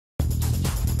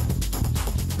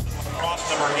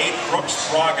number 8,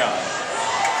 Braga.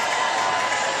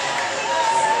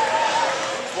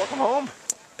 Welcome home.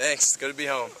 Thanks. Good to be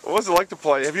home. What was it like to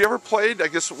play? Have you ever played, I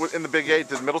guess, in the Big 8?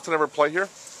 Did Middleton ever play here?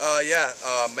 Yeah.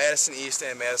 Madison East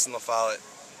and Madison La Follette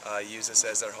use this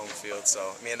as their home field.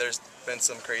 So, I mean, there's been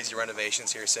some crazy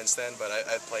renovations here since then, but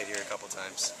I've played here a couple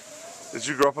times. Did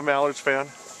you grow up a Mallards fan?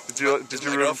 Did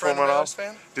you root for them at all?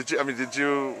 Fan? Did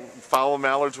you follow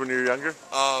Mallards when you were younger?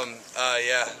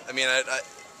 Yeah. I mean,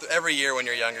 every year when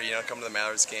you're younger, you know, come to the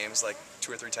Mallards games like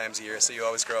 2 or 3 times a year, so you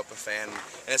always grow up a fan.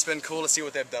 And it's been cool to see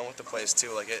what they've done with the place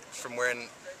too. Like from when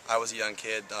I was a young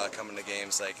kid coming to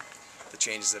games, like the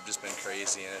changes have just been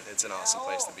crazy, and it's an awesome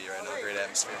place to be right now. Great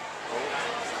atmosphere.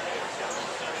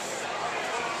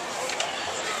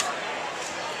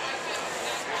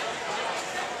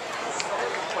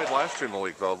 Played last year in the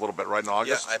league though, a little bit, right in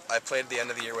August. Yeah, I played at the end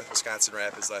of the year with Wisconsin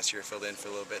Rapids last year. Filled in for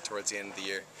a little bit towards the end of the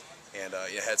year, and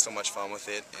had so much fun with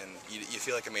it. And you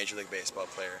feel like a Major League Baseball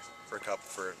player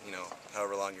for you know,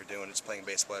 however long you're doing, just playing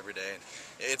baseball every day. And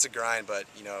it's a grind, but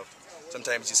you know,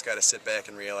 sometimes you just got to sit back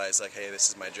and realize like, hey, this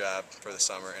is my job for the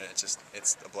summer, and it's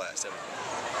a blast.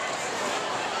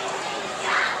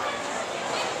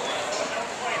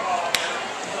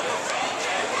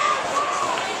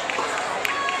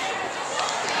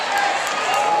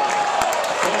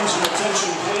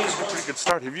 Pretty good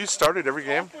start. Have you started every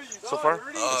game so far?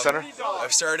 The center?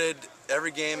 I've started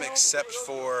every game except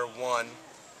for one,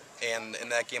 and in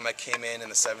that game I came in the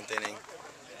 7th inning,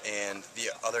 and the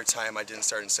other time I didn't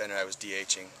start in center, I was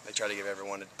DHing. They try to give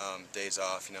everyone days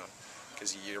off, you know,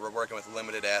 because you're working with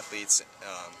limited athletes,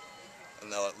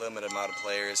 and a limited amount of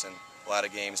players, and a lot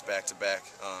of games back to back.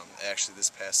 Actually, this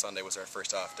past Sunday was our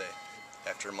first off day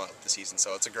after a month of the season,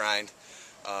 so it's a grind.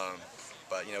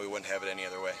 But you know, we wouldn't have it any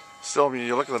other way. Still, I mean,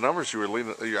 you look at the numbers. You were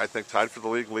leading, I think, tied for the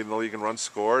league, leading the league in runs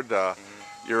scored.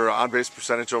 Your on-base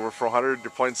percentage over 400.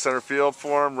 You're playing center field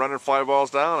for them, running fly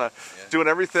balls down, doing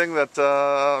everything that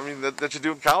that you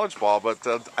do in college ball, but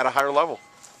at a higher level.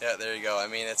 Yeah, there you go. I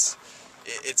mean, it's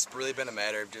really been a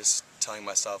matter of just telling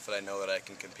myself that I know that I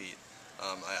can compete.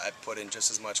 I put in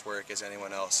just as much work as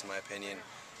anyone else, in my opinion,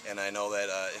 and I know that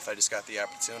if I just got the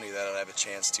opportunity, that I'd have a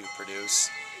chance to produce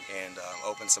and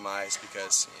open some eyes,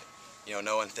 because you know,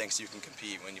 no one thinks you can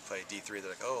compete when you play D3.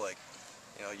 They're like, oh, like,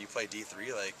 you know, you play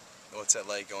D3, like, what's that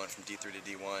like going from D3 to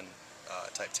D1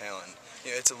 type talent?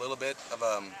 You know, it's a little bit of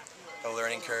a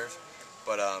learning curve,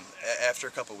 but after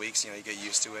a couple weeks, you know, you get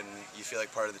used to it and you feel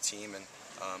like part of the team, and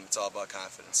it's all about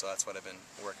confidence. So that's what I've been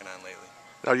working on lately.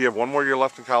 Now, you have one more year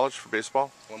left in college for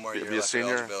baseball? One more year be a left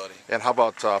senior. for eligibility. And how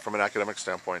about from an academic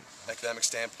standpoint? Academic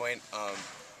standpoint,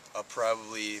 I'll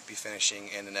probably be finishing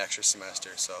in an extra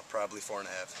semester, so probably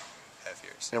 4.5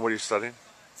 years. And what are you studying?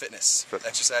 Fitness,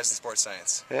 exercise, and sports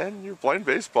science. And you're playing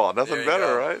baseball. Nothing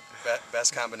better, right?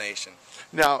 Best combination.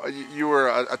 Now, you were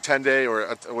a 10-day,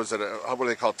 or was it what do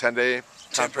they call it, 10-day?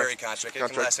 Temporary contract. It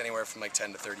can last anywhere from like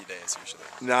 10 to 30 days usually.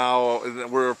 Now,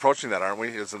 we're approaching that, aren't we?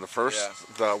 Is it the first?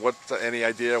 Yeah. Any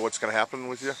idea what's going to happen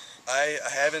with you? I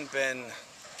haven't been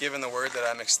given the word that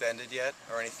I'm extended yet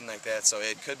or anything like that, so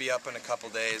it could be up in a couple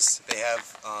days. They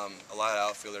have a lot of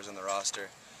outfielders on the roster,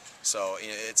 so you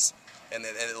know, and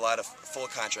a lot of full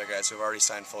contract guys who have already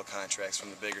signed full contracts from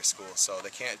the bigger schools, so they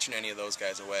can't turn any of those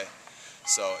guys away.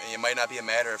 So it might not be a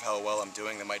matter of how well I'm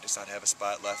doing. They might just not have a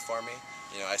spot left for me.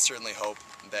 You know, I certainly hope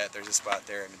that there's a spot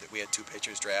there. I mean, we had 2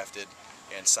 pitchers drafted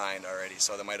and signed already,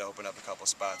 so they might open up a couple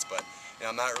spots. But you know,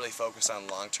 I'm not really focused on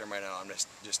long term right now. I'm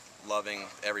just loving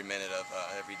every minute of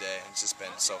every day. It's just been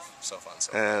so fun.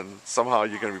 And somehow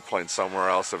you're going to be playing somewhere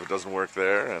else if it doesn't work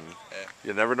there, and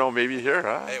you never know, maybe here,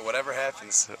 huh? Hey, whatever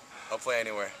happens, I'll play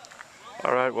anywhere.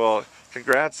 All right, well,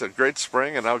 congrats, a great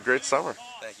spring and now a great summer.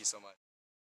 Thank you so much.